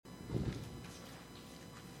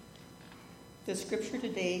The scripture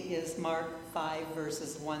today is Mark 5,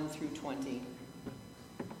 verses 1 through 20.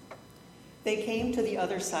 They came to the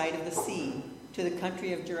other side of the sea, to the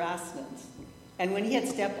country of Gerasenes. And when he had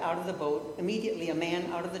stepped out of the boat, immediately a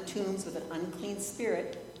man out of the tombs with an unclean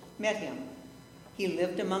spirit met him. He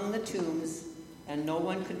lived among the tombs, and no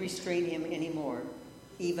one could restrain him anymore,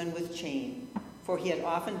 even with chain. For he had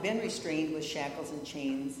often been restrained with shackles and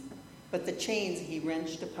chains. But the chains he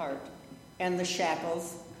wrenched apart, and the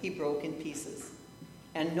shackles he broke in pieces.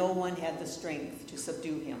 And no one had the strength to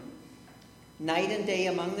subdue him. Night and day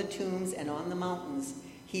among the tombs and on the mountains,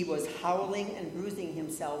 he was howling and bruising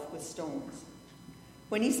himself with stones.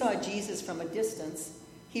 When he saw Jesus from a distance,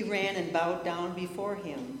 he ran and bowed down before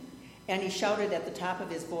him. And he shouted at the top of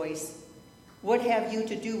his voice, "What have you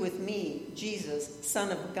to do with me, Jesus,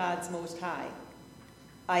 Son of God's Most High?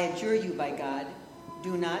 I adjure you by God,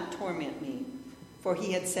 do not torment me." For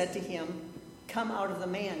he had said to him, "Come out of the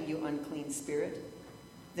man, you unclean spirit."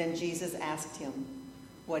 Then Jesus asked him,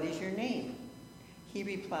 "What is your name?" He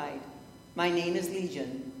replied, "My name is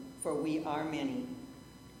Legion, for we are many."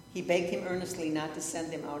 He begged him earnestly not to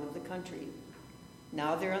send them out of the country.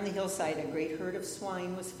 Now there on the hillside a great herd of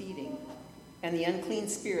swine was feeding, and the unclean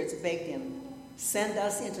spirits begged him, "Send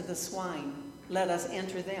us into the swine, let us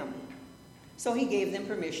enter them." So he gave them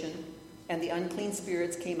permission, and the unclean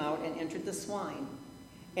spirits came out and entered the swine.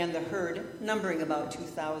 And the herd, numbering about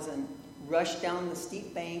 2,000, rushed down the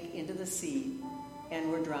steep bank into the sea and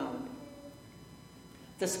were drowned.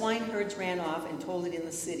 The swineherds ran off and told it in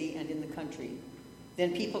the city and in the country.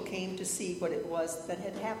 Then people came to see what it was that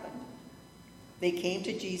had happened. They came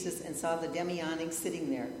to Jesus and saw the demoniac sitting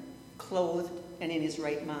there, clothed and in his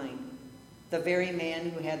right mind, the very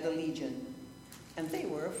man who had the legion, and they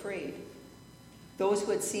were afraid. Those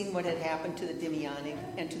who had seen what had happened to the demoniac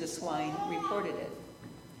and to the swine reported it.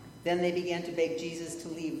 Then they began to beg Jesus to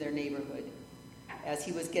leave their neighborhood. As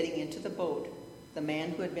he was getting into the boat, the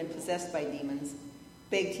man who had been possessed by demons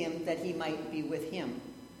begged him that he might be with him.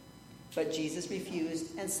 But Jesus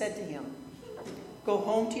refused and said to him, "Go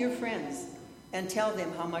home to your friends and tell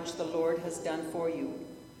them how much the Lord has done for you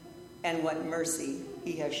and what mercy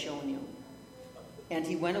he has shown you." And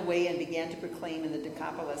he went away and began to proclaim in the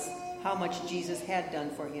Decapolis how much Jesus had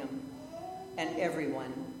done for him, and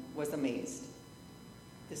everyone was amazed.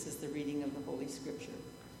 This is the reading of the Holy Scripture.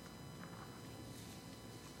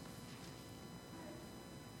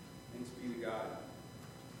 Thanks be to God.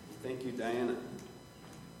 Thank you, Diana.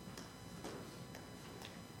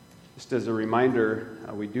 Just as a reminder,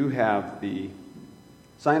 we do have the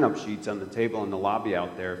sign-up sheets on the table in the lobby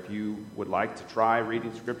out there. If you would like to try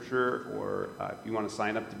reading Scripture, or if you want to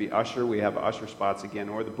sign up to be usher, we have usher spots again,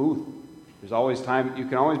 or the booth. There's always time. You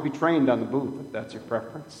can always be trained on the booth if that's your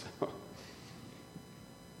preference.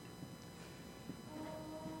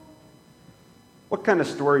 What kind of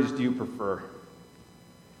stories do you prefer?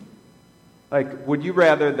 Like, would you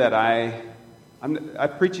rather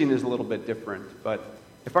that preaching is a little bit different, but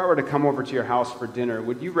if I were to come over to your house for dinner,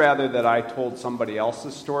 would you rather that I told somebody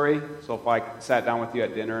else's story? So if I sat down with you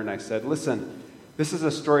at dinner and I said, "Listen, this is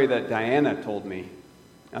a story that Diana told me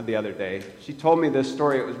the other day. She told me this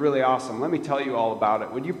story. It was really awesome. Let me tell you all about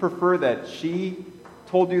it." Would you prefer that she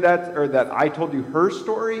told you that, or that I told you her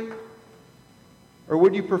story? Or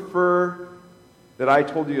would you prefer that I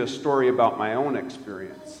told you a story about my own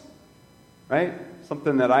experience? Right?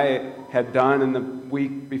 Something that I had done in the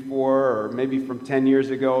week before, or maybe from 10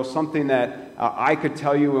 years ago, something that I could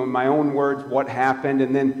tell you in my own words what happened,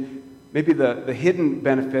 and then maybe the hidden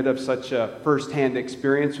benefit of such a first-hand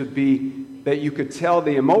experience would be that you could tell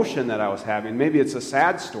the emotion that I was having. Maybe it's a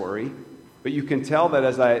sad story, but you can tell that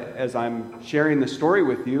as I'm sharing the story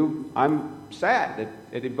with you, I'm sad.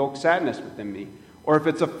 It evokes sadness within me. Or if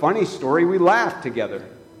it's a funny story, we laugh together.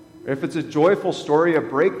 If it's a joyful story, a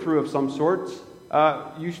breakthrough of some sort,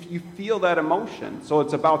 you feel that emotion. So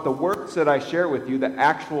it's about the words that I share with you, the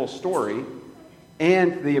actual story,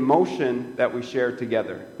 and the emotion that we share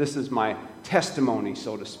together. This is my testimony,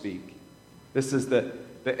 so to speak. This is the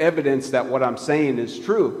evidence that what I'm saying is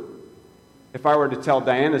true. If I were to tell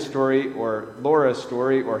Diana's story, or Laura's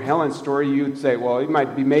story, or Helen's story, you'd say, "Well, you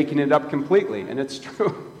might be making it up completely," and it's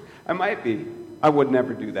true. I might be. I would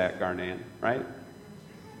never do that, Garnan, right?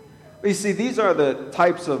 But you see, these are the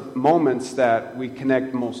types of moments that we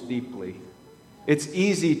connect most deeply. It's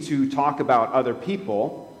easy to talk about other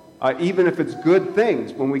people, even if it's good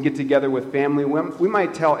things. When we get together with family, we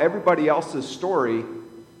might tell everybody else's story,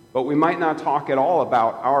 but we might not talk at all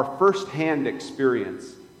about our first-hand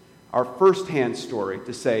experience, our first-hand story,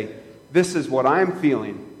 to say, "This is what I'm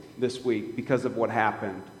feeling. this week because of what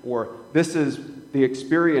happened, or this is the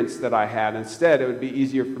experience that I had. Instead, it would be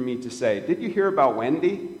easier for me to say, did you hear about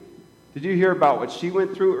Wendy? Did you hear about what she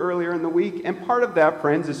went through earlier in the week? And part of that,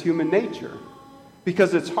 friends, is human nature.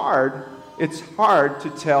 Because it's hard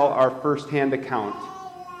to tell our firsthand account,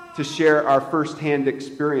 to share our firsthand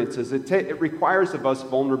experiences. It requires of us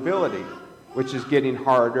vulnerability, which is getting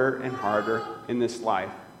harder and harder in this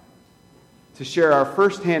life. To share our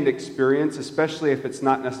firsthand experience, especially if it's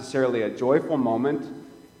not necessarily a joyful moment,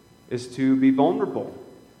 is to be vulnerable,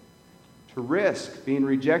 to risk being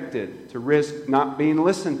rejected, to risk not being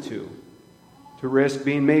listened to risk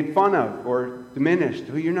being made fun of or diminished.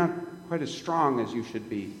 Oh, you're not quite as strong as you should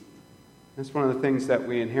be. That's one of the things that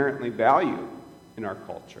we inherently value in our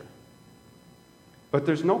culture. But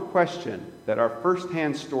there's no question that our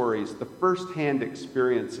firsthand stories, the firsthand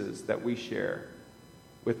experiences that we share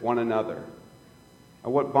with one another, are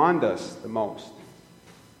what bond us the most.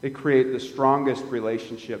 They create the strongest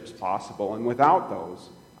relationships possible. And without those,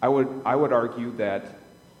 I would argue that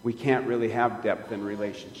we can't really have depth in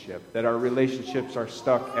relationship, that our relationships are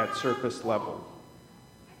stuck at surface level.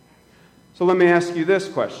 So let me ask you this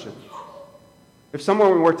question. If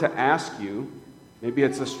someone were to ask you, maybe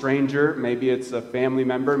it's a stranger, maybe it's a family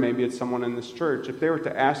member, maybe it's someone in this church, if they were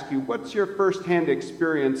to ask you, what's your firsthand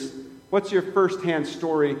experience, what's your firsthand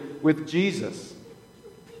story with Jesus?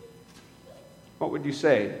 What would you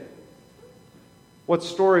say? What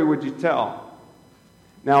story would you tell?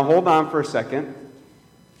 Now, hold on for a second.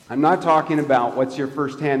 I'm not talking about what's your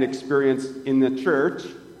firsthand experience in the church.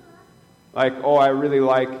 Like, oh, I really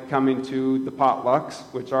like coming to the potlucks,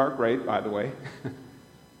 which are great, by the way.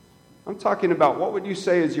 I'm talking about what would you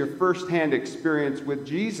say is your firsthand experience with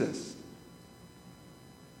Jesus?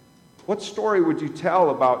 What story would you tell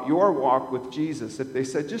about your walk with Jesus if they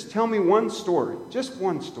said, just tell me one story, just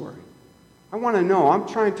one story? I want to know. I'm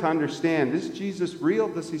trying to understand. Is Jesus real?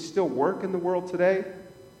 Does he still work in the world today?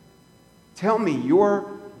 Tell me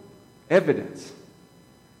your evidence.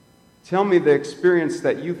 Tell me the experience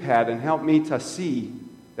that you've had and help me to see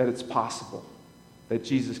that it's possible that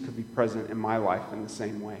Jesus could be present in my life in the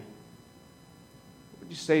same way. What would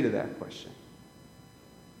you say to that question?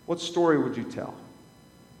 What story would you tell?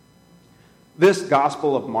 This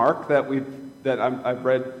Gospel of Mark that I've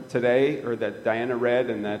read today, or that Diana read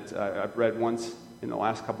and that I've read once in the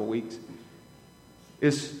last couple weeks,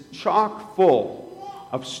 is chock full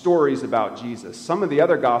of stories about Jesus. Some of the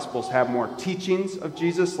other Gospels have more teachings of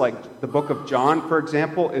Jesus, like the book of John, for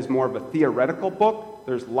example, is more of a theoretical book.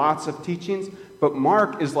 There's lots of teachings, but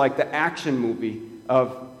Mark is like the action movie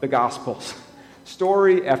of the Gospels.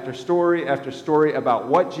 Story after story after story about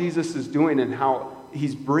what Jesus is doing and how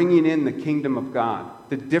he's bringing in the kingdom of God,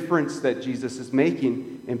 the difference that Jesus is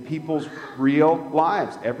making in people's real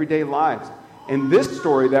lives, everyday lives. And this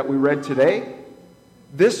story that we read today,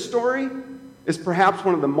 this story is perhaps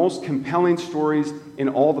one of the most compelling stories in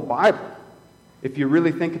all the Bible, if you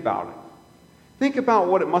really think about it. Think about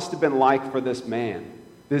what it must have been like for this man,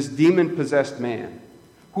 this demon-possessed man,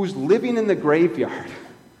 who's living in the graveyard.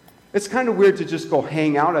 It's kind of weird to just go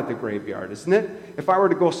hang out at the graveyard, isn't it? If I were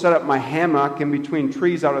to go set up my hammock in between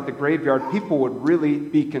trees out at the graveyard, people would really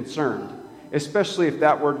be concerned, especially if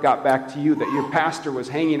that word got back to you that your pastor was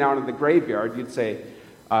hanging out at the graveyard. You'd say,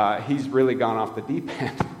 he's really gone off the deep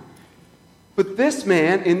end. But this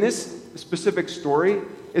man, in this specific story,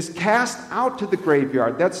 is cast out to the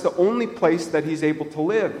graveyard. That's the only place that he's able to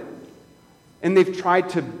live. And they've tried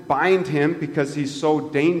to bind him because he's so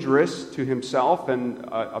dangerous to himself and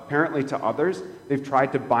apparently to others. They've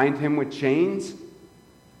tried to bind him with chains,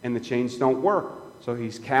 and the chains don't work. So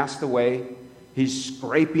he's cast away. He's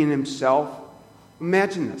scraping himself.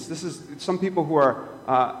 Imagine this. This is some people who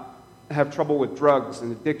have trouble with drugs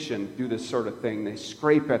and addiction do this sort of thing. They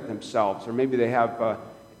scrape at themselves, or maybe they have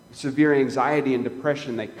severe anxiety and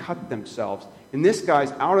depression. They cut themselves. And this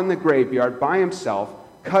guy's out in the graveyard by himself,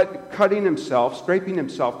 cutting himself, scraping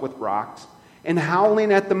himself with rocks, and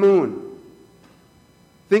howling at the moon.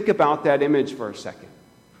 Think about that image for a second.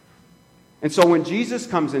 And so when Jesus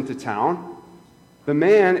comes into town, the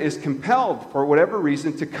man is compelled, for whatever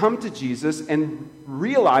reason, to come to Jesus and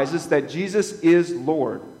realizes that Jesus is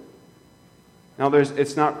Lord. Now,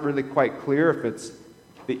 it's not really quite clear if it's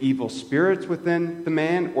the evil spirits within the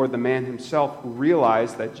man or the man himself who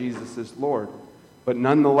realized that Jesus is Lord. But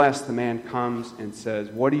nonetheless, the man comes and says,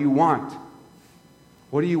 "What do you want?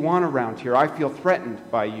 What do you want around here? I feel threatened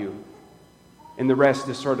by you." And the rest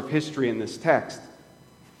is sort of history in this text.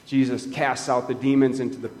 Jesus casts out the demons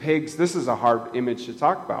into the pigs. This is a hard image to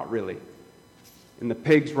talk about, really. And the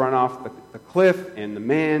pigs run off the cliff, and the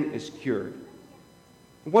man is cured.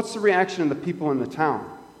 What's the reaction of the people in the town?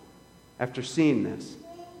 after seeing this.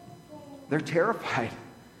 They're terrified.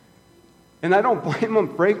 And I don't blame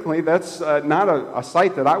them, frankly. That's not a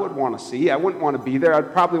sight that I would want to see. I wouldn't want to be there.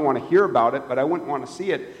 I'd probably want to hear about it, but I wouldn't want to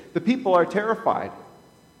see it. The people are terrified,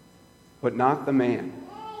 but not the man.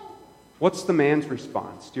 What's the man's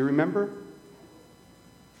response? Do you remember?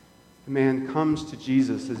 The man comes to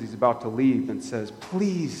Jesus as he's about to leave and says,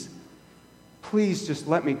 please just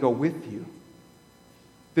let me go with you.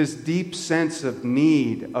 This deep sense of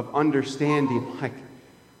need, of understanding, like,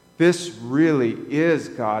 this really is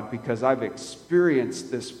God because I've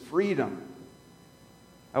experienced this freedom.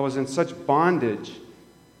 I was in such bondage,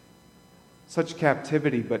 such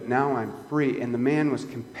captivity, but now I'm free. And the man was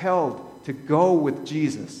compelled to go with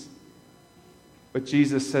Jesus. But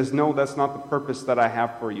Jesus says, no, that's not the purpose that I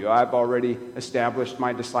have for you. I've already established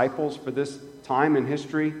my disciples for this time in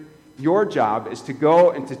history. Your job is to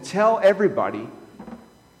go and to tell everybody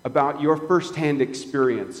about your firsthand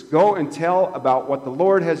experience. Go and tell about what the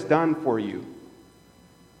Lord has done for you.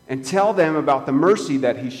 And tell them about the mercy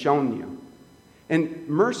that He's shown you. And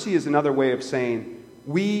mercy is another way of saying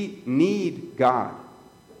we need God.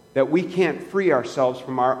 That we can't free ourselves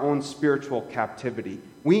from our own spiritual captivity.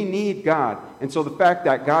 We need God. And so the fact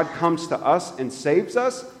that God comes to us and saves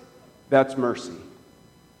us, that's mercy.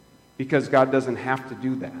 Because God doesn't have to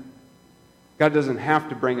do that. God doesn't have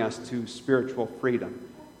to bring us to spiritual freedom.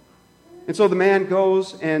 And so the man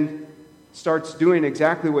goes and starts doing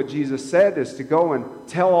exactly what Jesus said, is to go and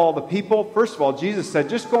tell all the people. First of all, Jesus said,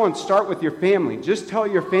 just go and start with your family. Just tell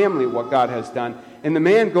your family what God has done. And the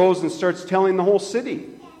man goes and starts telling the whole city.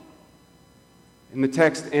 And the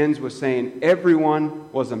text ends with saying,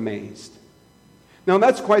 everyone was amazed. Now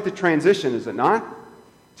that's quite the transition, is it not?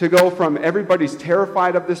 To go from everybody's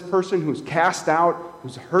terrified of this person who's cast out,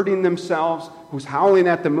 who's hurting themselves, who's howling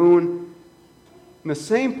at the moon. And the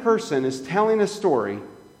same person is telling a story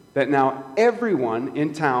that now everyone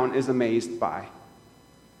in town is amazed by.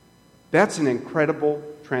 That's an incredible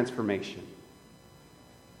transformation.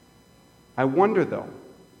 I wonder, though,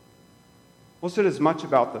 was it as much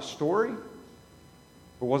about the story,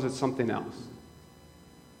 or was it something else?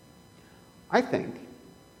 I think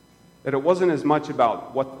that it wasn't as much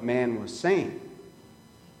about what the man was saying,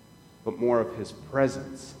 but more of his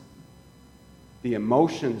presence. The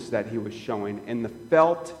emotions that he was showing, and the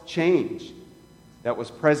felt change that was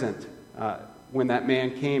present when that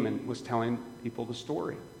man came and was telling people the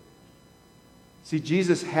story. See,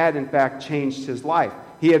 Jesus had, in fact, changed his life.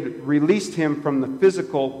 He had released him from the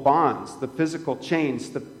physical bonds, the physical chains,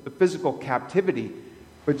 the physical captivity.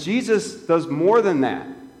 But Jesus does more than that,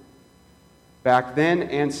 back then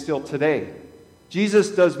and still today. Jesus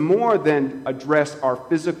does more than address our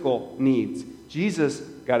physical needs. Jesus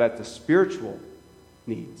got at the spiritual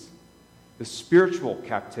needs, the spiritual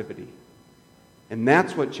captivity. And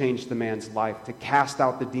that's what changed the man's life, to cast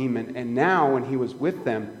out the demon. And now, when he was with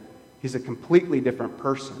them, he's a completely different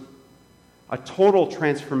person. A total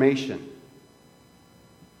transformation.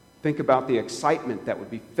 Think about the excitement that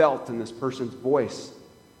would be felt in this person's voice.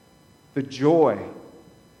 The joy,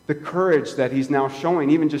 the courage that he's now showing,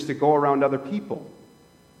 even just to go around other people.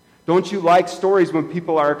 Don't you like stories when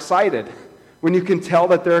people are excited? When you can tell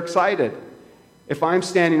that they're excited? If I'm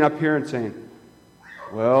standing up here and saying,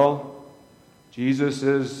 well, Jesus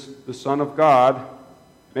is the Son of God,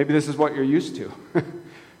 maybe this is what you're used to.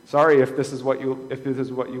 Sorry if this is what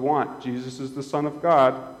you want. Jesus is the Son of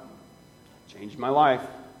God. Changed my life.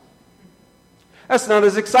 That's not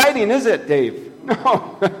as exciting, is it, Dave?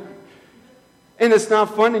 No. And it's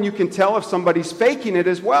not fun, and you can tell if somebody's faking it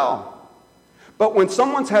as well. But when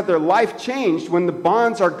someone's had their life changed, when the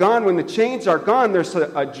bonds are gone, when the chains are gone, there's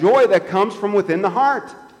a joy that comes from within the heart.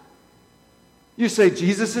 You say,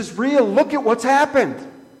 Jesus is real. Look at what's happened.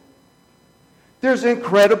 There's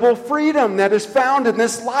incredible freedom that is found in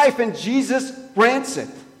this life, and Jesus grants it.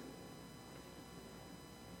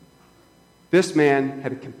 This man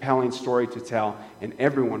had a compelling story to tell, and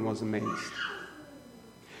everyone was amazed.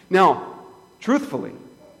 Now, truthfully,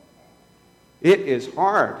 it is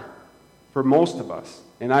hard for most of us.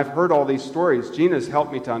 And I've heard all these stories. Gina's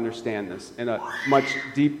helped me to understand this in a much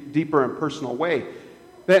deeper and personal way.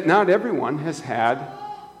 That not everyone has had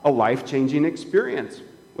a life-changing experience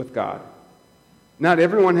with God. Not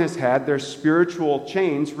everyone has had their spiritual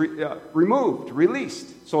chains removed,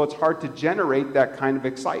 released. So it's hard to generate that kind of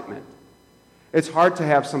excitement. It's hard to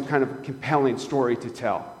have some kind of compelling story to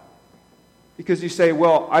tell. Because you say,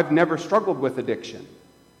 well, I've never struggled with addiction.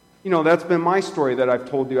 You know, that's been my story that I've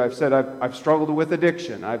told you. I've said I've struggled with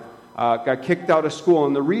addiction. I've got kicked out of school.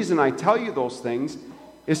 And the reason I tell you those things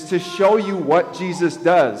is to show you what Jesus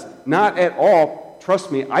does. Not at all,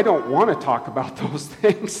 trust me, I don't want to talk about those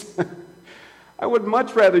things. I would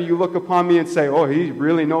much rather you look upon me and say, oh, he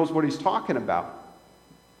really knows what he's talking about.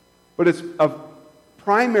 But it's of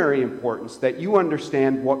primary importance that you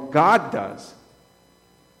understand what God does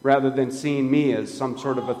rather than seeing me as some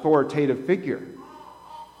sort of authoritative figure.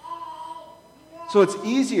 So it's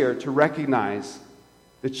easier to recognize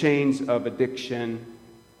the chains of addiction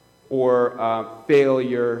or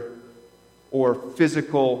failure or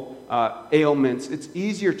physical ailments. It's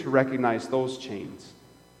easier to recognize those chains.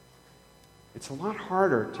 It's a lot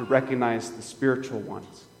harder to recognize the spiritual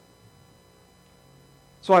ones.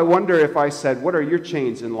 So I wonder if I said, what are your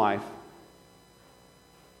chains in life?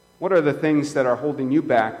 What are the things that are holding you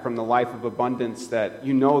back from the life of abundance that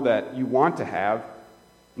you know that you want to have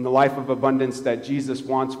and the life of abundance that Jesus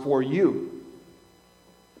wants for you?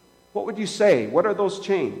 What would you say? What are those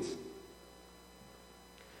chains?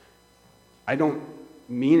 I don't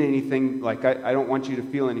mean anything like I don't want you to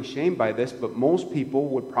feel any shame by this, but most people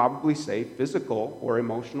would probably say physical or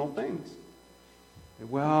emotional things.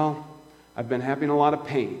 Well, I've been having a lot of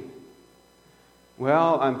pain.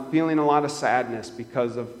 Well, I'm feeling a lot of sadness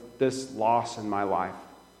because of this loss in my life.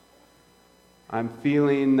 I'm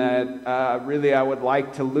feeling that really I would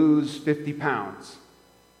like to lose 50 pounds.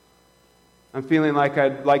 I'm feeling like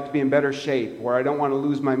I'd like to be in better shape, or I don't want to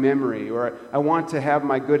lose my memory, or I want to have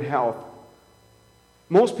my good health.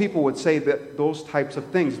 Most people would say that those types of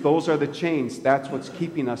things, those are the chains. That's what's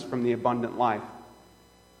keeping us from the abundant life.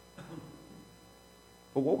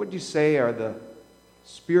 But what would you say are the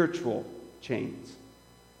spiritual chains?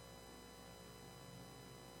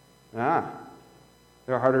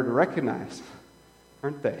 They're harder to recognize,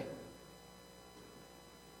 aren't they?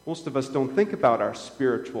 Most of us don't think about our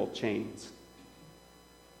spiritual chains,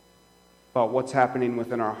 about what's happening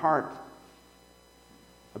within our heart,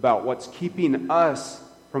 about what's keeping us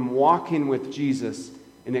from walking with Jesus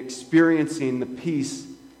and experiencing the peace,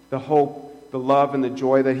 the hope, the love, and the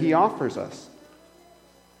joy that he offers us.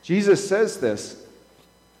 Jesus says this.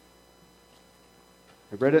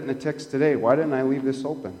 I read it in the text today. Why didn't I leave this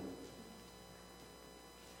open?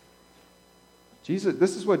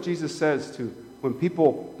 This is what Jesus says to when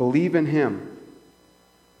people believe in him.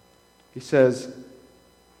 He says,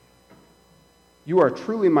 "You are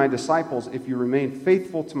truly my disciples if you remain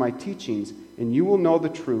faithful to my teachings, and you will know the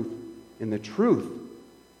truth, and the truth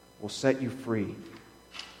will set you free."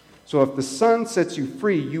 So if the Son sets you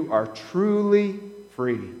free, you are truly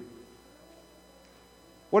free.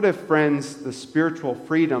 What if, friends, the spiritual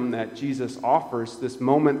freedom that Jesus offers, this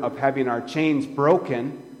moment of having our chains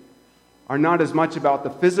broken, are not as much about the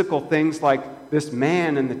physical things like this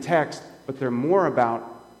man in the text, but they're more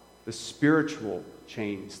about the spiritual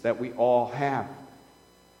chains that we all have.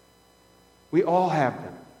 We all have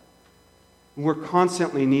them. We're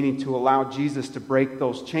constantly needing to allow Jesus to break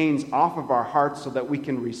those chains off of our hearts so that we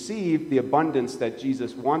can receive the abundance that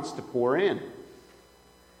Jesus wants to pour in.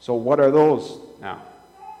 So what are those now?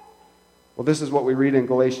 Well, this is what we read in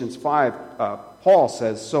Galatians 5. Paul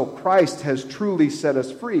says, "So Christ has truly set us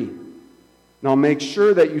free. Now make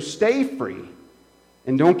sure that you stay free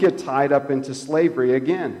and don't get tied up into slavery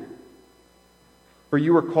again. For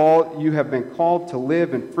you have been called to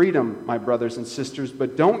live in freedom, my brothers and sisters,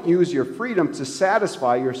 but don't use your freedom to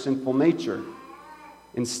satisfy your sinful nature.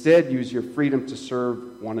 Instead, use your freedom to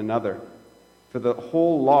serve one another. For the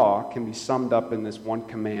whole law can be summed up in this one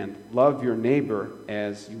command: love your neighbor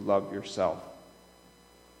as you love yourself."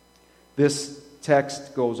 This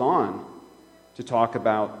text goes on to talk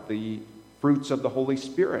about the fruits of the Holy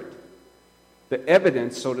Spirit. The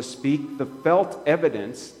evidence, so to speak, the felt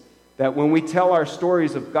evidence that when we tell our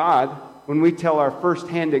stories of God, when we tell our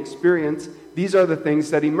firsthand experience, these are the things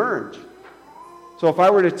that emerge. So if I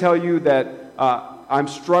were to tell you that I'm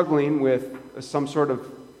struggling with some sort of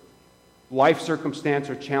life circumstance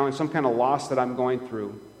or challenge, some kind of loss that I'm going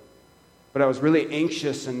through, but I was really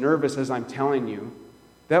anxious and nervous as I'm telling you,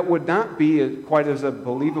 that would not be quite as a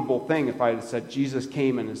believable thing if I had said Jesus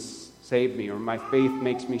came and has saved me, or my faith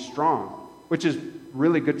makes me strong, which is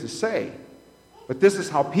really good to say. But this is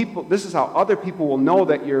how other people will know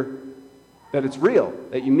that it's real,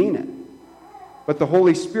 that you mean it. But the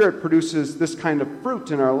Holy Spirit produces this kind of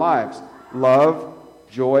fruit in our lives: love,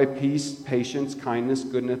 joy, peace, patience, kindness,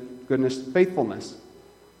 goodness, faithfulness.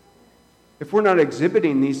 If we're not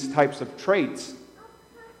exhibiting these types of traits,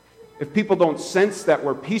 if people don't sense that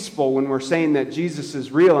we're peaceful when we're saying that Jesus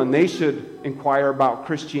is real and they should inquire about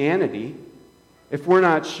Christianity, if we're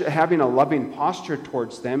not having a loving posture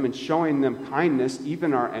towards them and showing them kindness,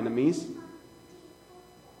 even our enemies,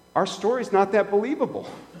 our story's not that believable.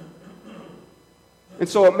 And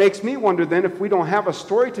so it makes me wonder then, if we don't have a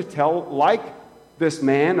story to tell like this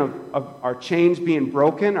man, of our chains being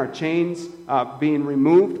broken, our chains being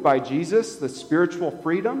removed by Jesus, the spiritual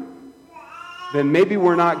freedom, then maybe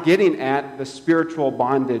we're not getting at the spiritual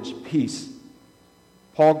bondage piece.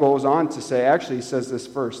 Paul goes on to say, actually he says this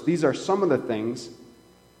first, these are some of the things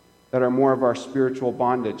that are more of our spiritual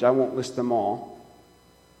bondage. I won't list them all.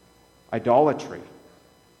 Idolatry,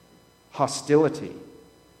 hostility,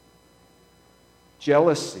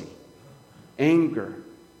 jealousy, anger,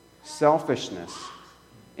 selfishness,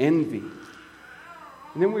 envy.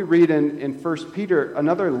 And then we read in 1 Peter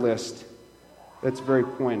another list that's very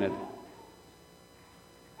pointed.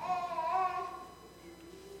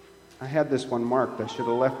 I had this one marked. I should have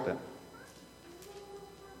left it.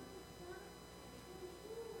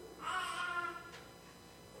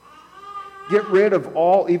 Get rid of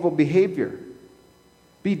all evil behavior.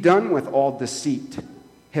 Be done with all deceit,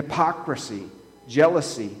 hypocrisy,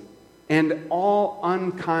 jealousy, and all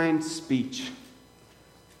unkind speech.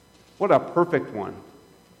 What a perfect one.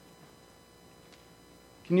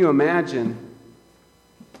 Can you imagine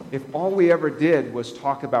if all we ever did was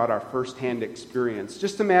talk about our firsthand experience?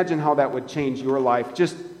 Just imagine how that would change your life.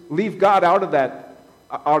 Just leave God out of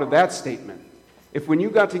that statement. If when you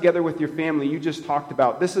got together with your family, you just talked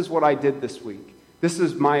about, this is what I did this week. This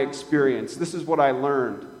is my experience. This is what I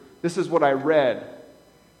learned. This is what I read.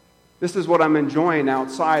 This is what I'm enjoying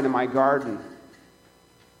outside in my garden.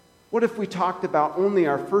 What if we talked about only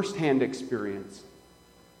our firsthand experience?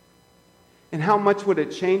 And how much would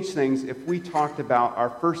it change things if we talked about our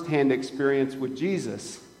firsthand experience with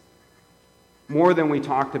Jesus more than we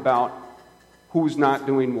talked about who's not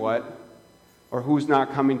doing what, or who's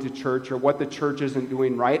not coming to church, or what the church isn't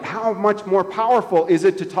doing right? How much more powerful is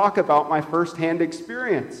it to talk about my firsthand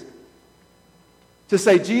experience? To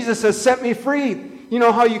say, Jesus has set me free. You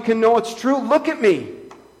know how you can know it's true? Look at me.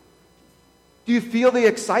 Do you feel the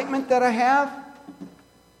excitement that I have?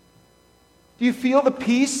 Do you feel the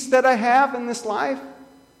peace that I have in this life?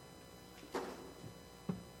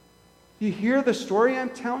 Do you hear the story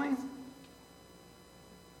I'm telling?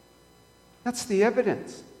 That's the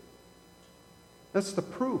evidence. That's the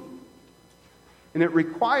proof. And it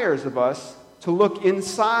requires of us to look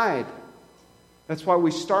inside. That's why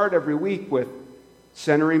we start every week with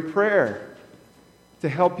centering prayer, to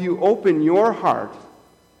help you open your heart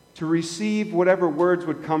to receive whatever words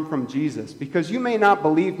would come from Jesus. Because you may not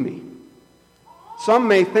believe me. Some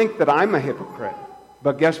may think that I'm a hypocrite.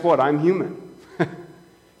 But guess what? I'm human.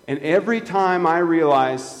 And every time I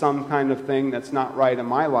realize some kind of thing that's not right in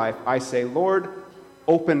my life, I say, Lord,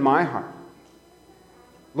 open my heart.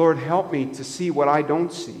 Lord, help me to see what I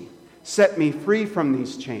don't see. Set me free from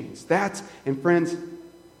these chains. And friends,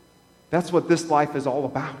 that's what this life is all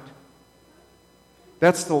about.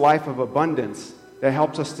 That's the life of abundance that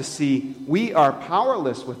helps us to see we are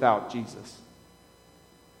powerless without Jesus.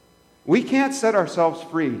 We can't set ourselves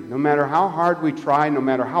free, no matter how hard we try, no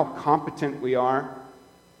matter how competent we are,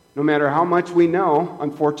 no matter how much we know.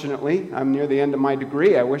 Unfortunately, I'm near the end of my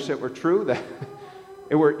degree. I wish it were true that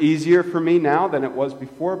it were easier for me now than it was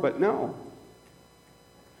before, but no.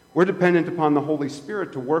 We're dependent upon the Holy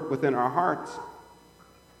Spirit to work within our hearts,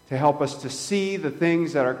 to help us to see the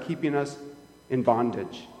things that are keeping us in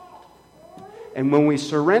bondage. And when we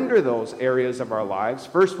surrender those areas of our lives,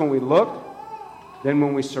 first when we look, then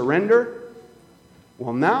when we surrender,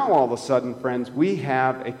 well, now all of a sudden, friends, we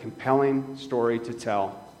have a compelling story to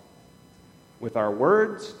tell with our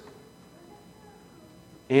words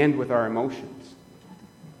and with our emotions.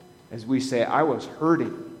 As we say, I was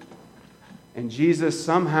hurting, and Jesus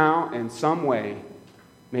somehow, in some way,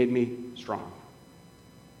 made me strong,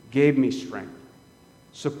 gave me strength,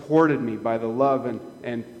 supported me by the love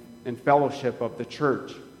and fellowship of the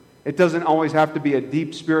church. It doesn't always have to be a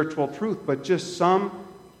deep spiritual truth, but just some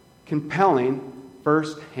compelling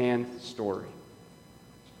first-hand story.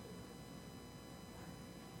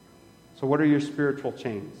 So what are your spiritual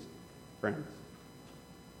chains, friends?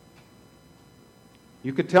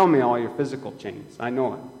 You could tell me all your physical chains, I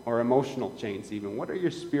know it, or emotional chains even. What are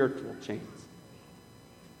your spiritual chains?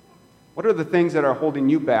 What are the things that are holding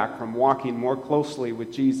you back from walking more closely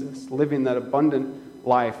with Jesus, living that abundant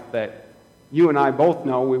life that you and I both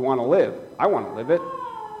know we want to live? I want to live it.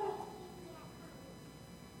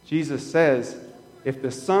 Jesus says, if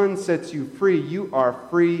the Son sets you free, you are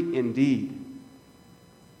free indeed.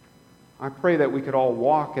 I pray that we could all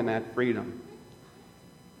walk in that freedom.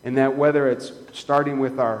 And that whether it's starting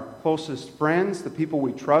with our closest friends, the people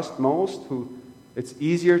we trust most, who it's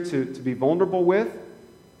easier to be vulnerable with,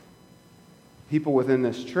 people within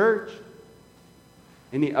this church,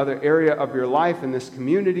 any other area of your life in this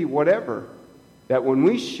community, whatever, that when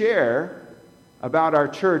we share about our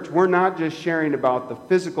church, we're not just sharing about the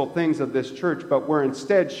physical things of this church, but we're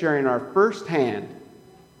instead sharing our firsthand,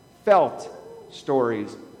 felt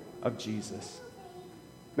stories of Jesus.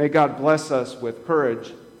 May God bless us with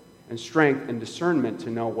courage and strength and discernment to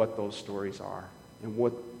know what those stories are and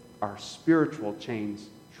what our spiritual chains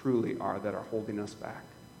truly are that are holding us back.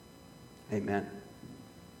 Amen.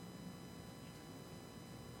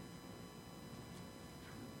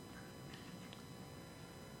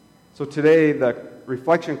 So today, the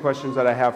reflection questions that I have